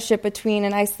partnership between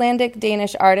an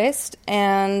Icelandic-Danish artist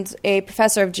and a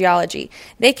professor of geology.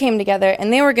 They came together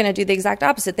and they were going to do the exact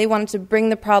opposite. They wanted to bring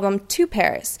the problem to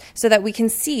Paris so that we can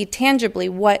see tangibly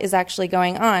what is actually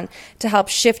going on to help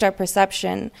shift our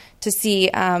perception to see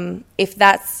if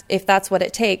that's what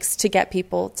it takes to get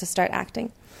people to start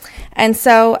acting. And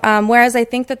so, whereas I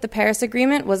think that the Paris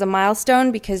Agreement was a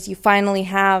milestone because you finally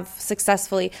have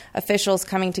successfully officials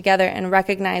coming together and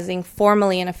recognizing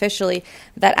formally and officially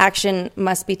that action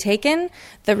must be taken,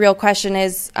 the real question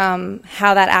is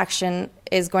how that action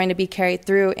is going to be carried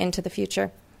through into the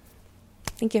future.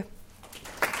 Thank you.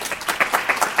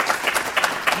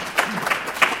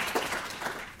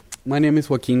 My name is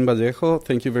Joaquin Vallejo.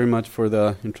 Thank you very much for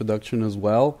the introduction as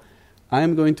well. I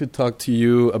am going to talk to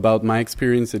you about my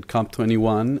experience at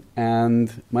COP21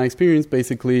 and my experience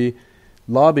basically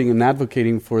lobbying and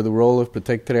advocating for the role of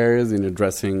protected areas in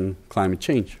addressing climate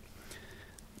change.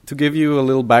 To give you a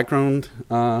little background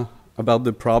about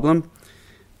the problem,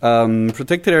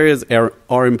 protected areas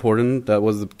are important. That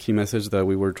was the key message that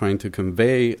we were trying to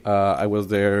convey. I was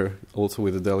there also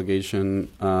with a delegation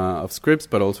of Scripps,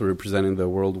 but also representing the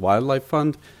World Wildlife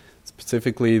Fund,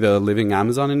 specifically the Living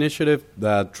Amazon Initiative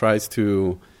that tries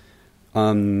to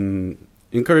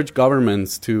encourage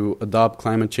governments to adopt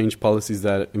climate change policies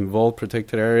that involve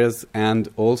protected areas and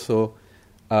also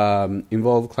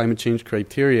involve climate change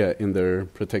criteria in their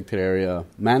protected area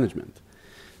management.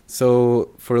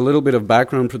 So for a little bit of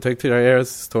background, protected areas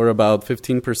store about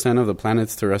 15% of the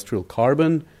planet's terrestrial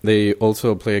carbon. They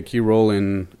also play a key role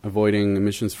in avoiding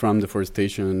emissions from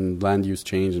deforestation, land use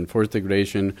change, and forest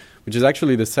degradation, which is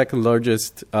actually the second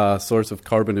largest source of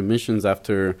carbon emissions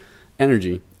after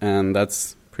energy, and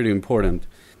that's pretty important.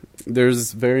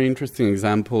 There's very interesting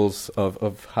examples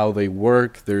of how they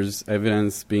work. There's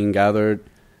evidence being gathered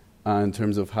in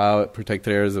terms of how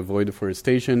protected areas avoid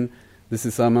deforestation. This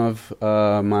is some of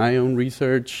my own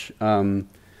research.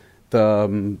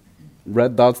 The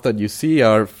red dots that you see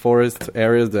are forest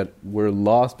areas that were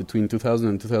lost between 2000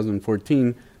 and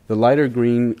 2014. The lighter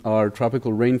green are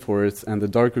tropical rainforests, and the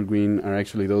darker green are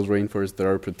actually those rainforests that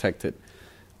are protected.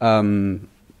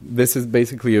 This is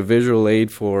basically a visual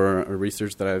aid for a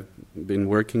research that I've been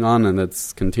working on, and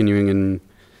that's continuing in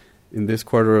this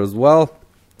quarter as well.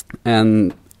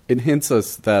 And it hints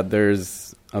us that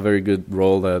there's a very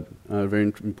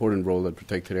important role that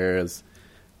protected areas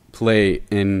play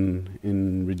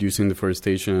in reducing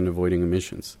deforestation and avoiding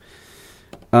emissions.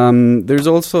 There's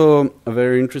also a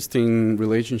very interesting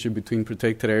relationship between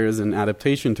protected areas and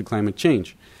adaptation to climate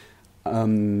change.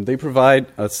 They provide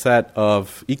a set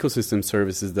of ecosystem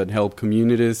services that help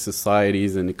communities,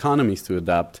 societies, and economies to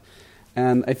adapt.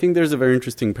 And I think there's a very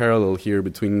interesting parallel here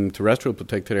between terrestrial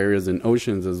protected areas and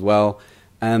oceans as well.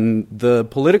 And the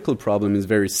political problem is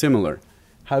very similar.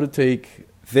 How to take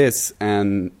this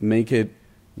and make it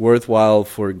worthwhile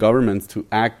for governments to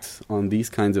act on these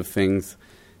kinds of things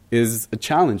is a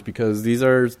challenge because these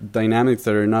are dynamics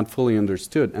that are not fully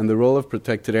understood. And the role of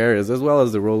protected areas, as well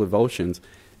as the role of oceans,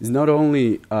 is not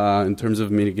only in terms of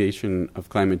mitigation of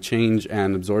climate change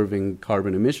and absorbing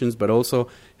carbon emissions, but also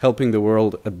helping the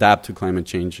world adapt to climate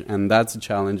change. And that's a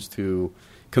challenge to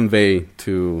convey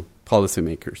to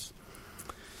policymakers.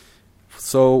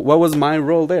 So what was my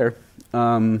role there?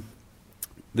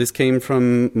 This came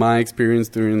from my experience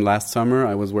during last summer.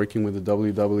 I was working with the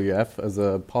WWF as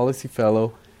a policy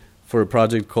fellow for a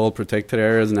project called Protected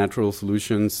Areas, Natural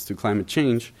Solutions to Climate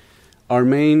Change. Our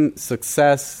main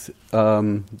success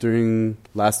during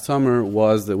last summer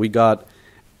was that we got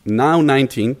now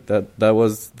 19, then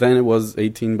it was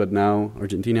 18, but now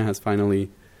Argentina has finally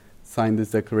signed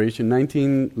this declaration.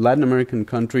 19 Latin American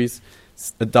countries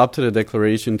adopted a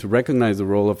declaration to recognize the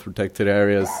role of protected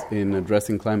areas in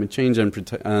addressing climate change,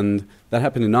 and that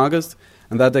happened in August,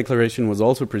 and that declaration was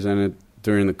also presented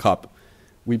during the COP.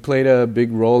 We played a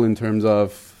big role in terms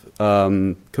of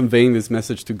conveying this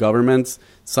message to governments.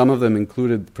 Some of them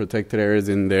included protected areas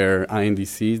in their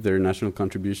INDCs, their national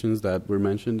contributions that were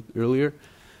mentioned earlier,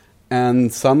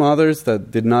 and some others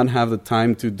that did not have the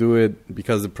time to do it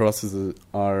because the processes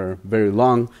are very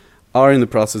long are in the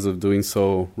process of doing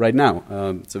so right now.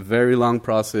 It's a very long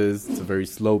process, it's a very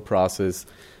slow process,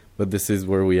 but this is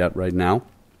where we're at right now.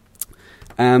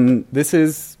 And this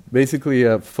is basically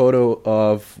a photo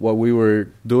of what we were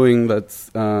doing. That's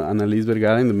Annalise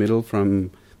Vergara in the middle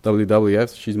from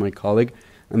WWF, she's my colleague,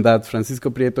 and that's Francisco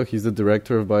Prieto, he's the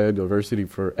Director of Biodiversity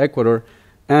for Ecuador,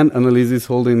 and Annalise is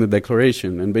holding the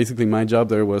declaration. And basically my job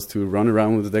there was to run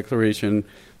around with the declaration,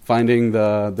 finding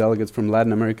the delegates from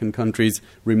Latin American countries,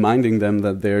 reminding them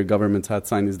that their governments had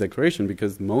signed this declaration,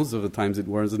 because most of the times it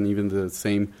wasn't even the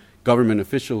same government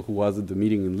official who was at the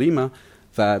meeting in Lima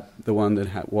that the one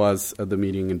that was at the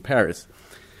meeting in Paris.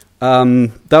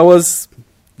 That was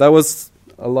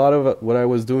a lot of what I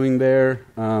was doing there.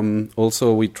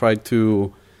 Also, we tried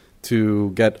to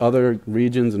get other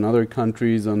regions and other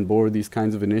countries on board these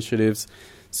kinds of initiatives.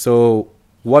 So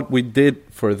what we did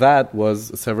for that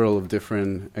was several of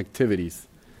different activities.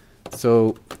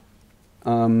 So,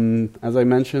 as I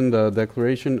mentioned, the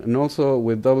declaration, and also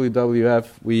with WWF,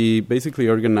 we basically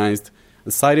organized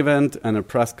a side event and a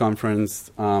press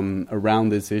conference around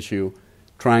this issue,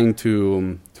 trying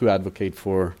to advocate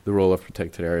for the role of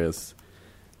protected areas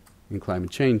in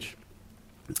climate change.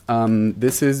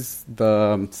 This is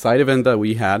the side event that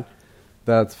we had.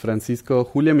 That's Francisco.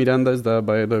 Julia Miranda is the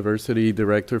biodiversity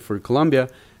director for Colombia,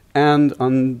 and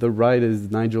on the right is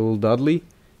Nigel Dudley.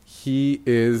 He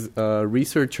is a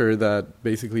researcher that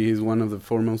basically is one of the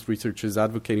foremost researchers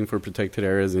advocating for protected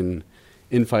areas in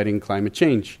fighting climate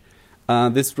change.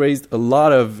 This raised a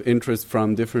lot of interest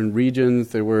from different regions.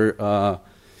 There were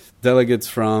delegates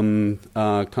from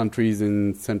countries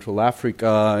in Central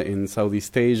Africa, in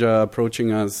Southeast Asia,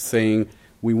 approaching us saying,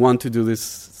 we want to do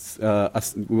this,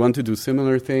 we want to do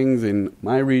similar things in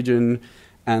my region.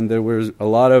 And there was a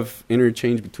lot of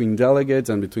interchange between delegates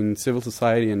and between civil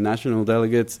society and national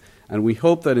delegates. And we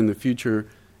hope that in the future,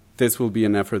 this will be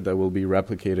an effort that will be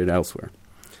replicated elsewhere.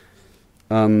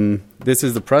 This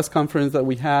is the press conference that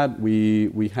we had.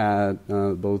 We had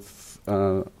both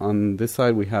on this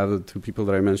side, we have the two people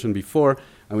that I mentioned before,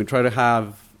 and we try to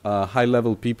have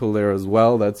high-level people there as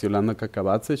well. That's Yolanda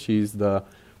Cacabatze. She's the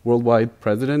worldwide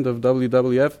president of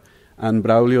WWF, and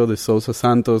Braulio de Sousa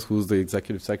Santos, who's the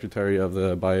executive secretary of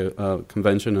the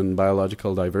Convention on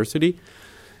Biological Diversity.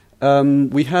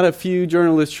 We had a few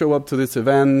journalists show up to this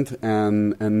event,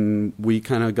 and we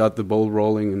kind of got the ball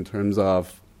rolling in terms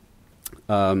of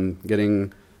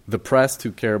getting the press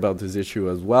to care about this issue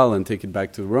as well and take it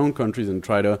back to their own countries and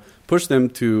try to push them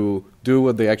to do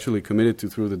what they actually committed to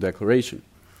through the declaration.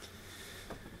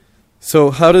 So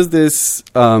how does this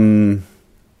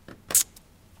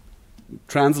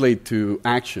translate to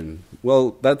action?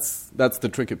 Well, that's the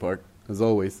tricky part, as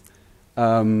always.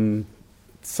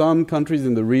 Some countries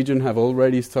in the region have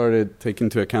already started taking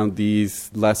into account these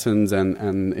lessons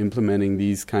and implementing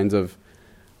these kinds of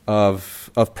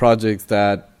projects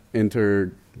that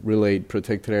interrelate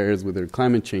protected areas with their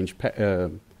climate change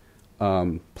planning.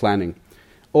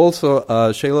 Also,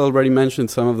 Shayla already mentioned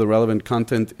some of the relevant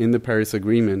content in the Paris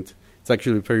Agreement. It's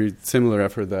actually a very similar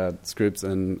effort that Scripps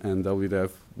and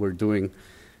WWF were doing.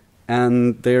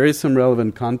 And there is some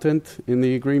relevant content in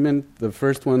the agreement. The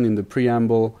first one in the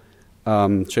preamble,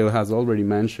 Shayla has already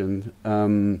mentioned.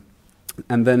 And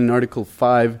then in Article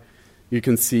 5, you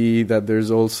can see that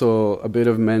there's also a bit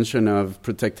of mention of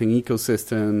protecting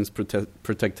ecosystems,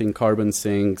 protecting carbon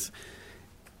sinks.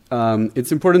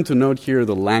 It's important to note here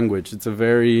the language. It's a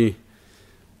very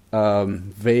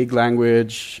vague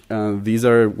language. This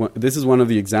is one of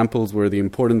the examples where the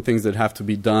important things that have to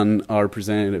be done are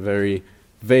presented in a very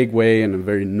vague way and a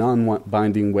very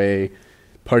non-binding way.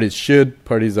 Parties should,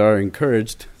 parties are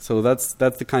encouraged. So that's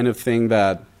the kind of thing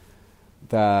that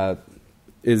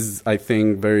is, I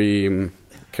think, very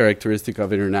characteristic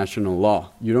of international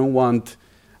law. You don't want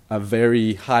a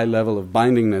very high level of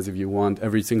bindingness if you want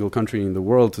every single country in the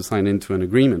world to sign into an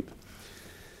agreement.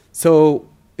 So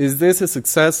is this a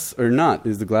success or not?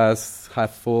 Is the glass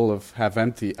half full or half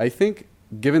empty? I think,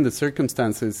 given the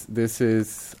circumstances, this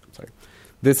is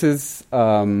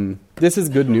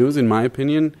good news, in my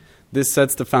opinion. This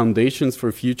sets the foundations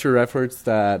for future efforts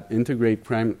that integrate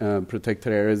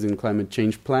protected areas in climate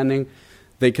change planning.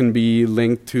 They can be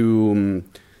linked to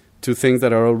things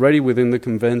that are already within the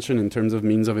convention in terms of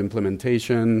means of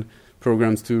implementation,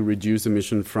 programs to reduce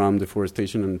emission from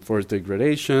deforestation and forest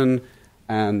degradation,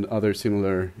 and other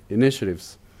similar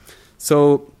initiatives.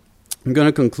 So I'm going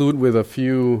to conclude with a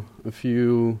few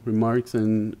remarks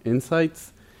and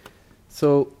insights.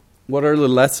 So what are the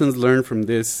lessons learned from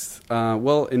this?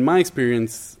 Well, in my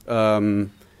experience,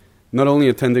 not only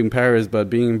attending Paris, but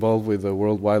being involved with the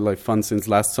World Wildlife Fund since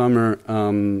last summer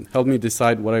helped me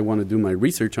decide what I want to do my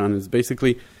research on. Is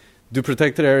basically, do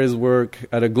protected areas work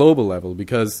at a global level?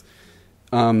 Because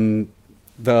the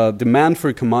demand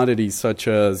for commodities such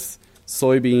as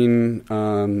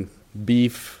soybean,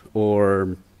 beef,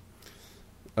 or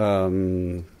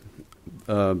palm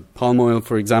oil,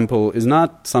 for example, is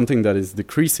not something that is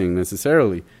decreasing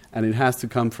necessarily, and it has to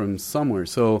come from somewhere.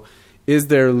 So is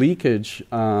there leakage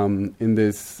in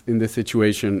this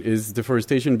situation? Is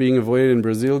deforestation being avoided in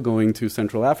Brazil going to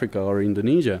Central Africa or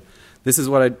Indonesia? This is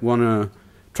what I want to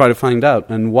try to find out.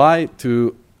 And why?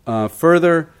 To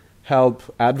further help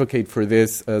advocate for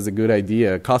this as a good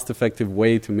idea, a cost-effective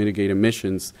way to mitigate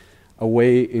emissions, a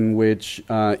way in which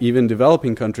even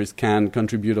developing countries can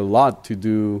contribute a lot to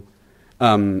do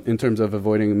in terms of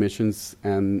avoiding emissions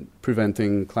and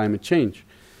preventing climate change.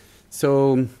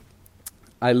 So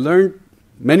I learned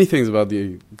many things about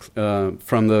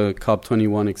from the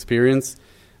COP21 experience.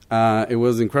 It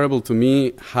was incredible to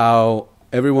me how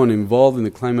everyone involved in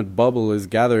the climate bubble is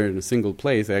gathered in a single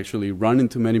place. I actually run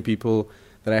into many people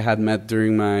that I had met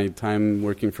during my time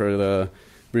working for the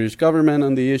British government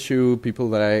on the issue, people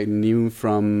that I knew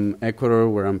from Ecuador,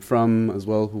 where I'm from, as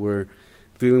well, who were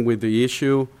dealing with the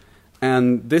issue.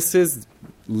 And this is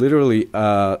literally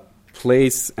a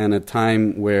place and a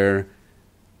time where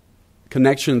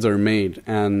connections are made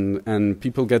and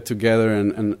people get together,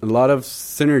 and a lot of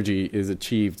synergy is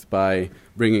achieved by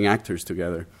bringing actors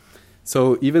together.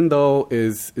 So even though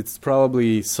it's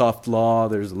probably soft law,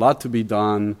 there's a lot to be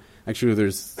done. Actually,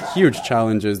 there's huge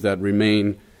challenges that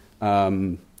remain,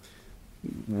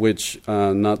 which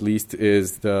not least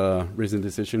is the recent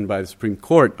decision by the Supreme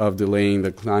Court of delaying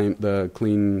the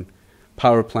Clean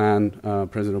Power Plan,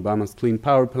 President Obama's Clean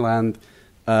Power Plan.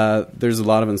 There's a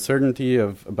lot of uncertainty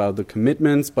about the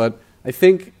commitments, but I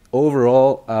think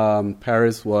overall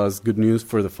Paris was good news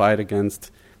for the fight against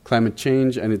climate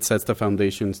change, and it sets the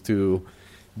foundations to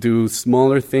do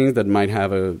smaller things that might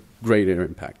have a greater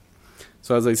impact.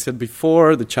 So as I said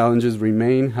before, the challenges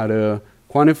remain: how to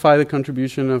quantify the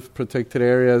contribution of protected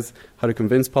areas, how to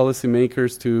convince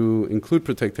policymakers to include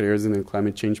protected areas in their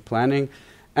climate change planning,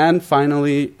 and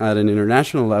finally, at an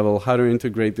international level, how to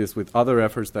integrate this with other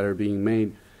efforts that are being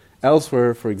made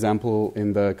elsewhere, for example,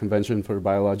 in the Convention for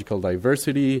Biological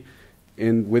Diversity,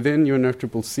 within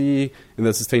UNFCCC, in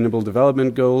the Sustainable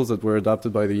Development Goals that were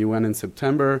adopted by the UN in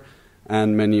September,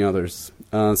 and many others.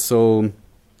 So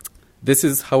this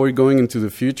is how we're going into the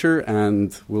future,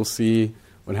 and we'll see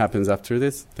what happens after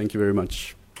this. Thank you very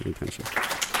much for your attention.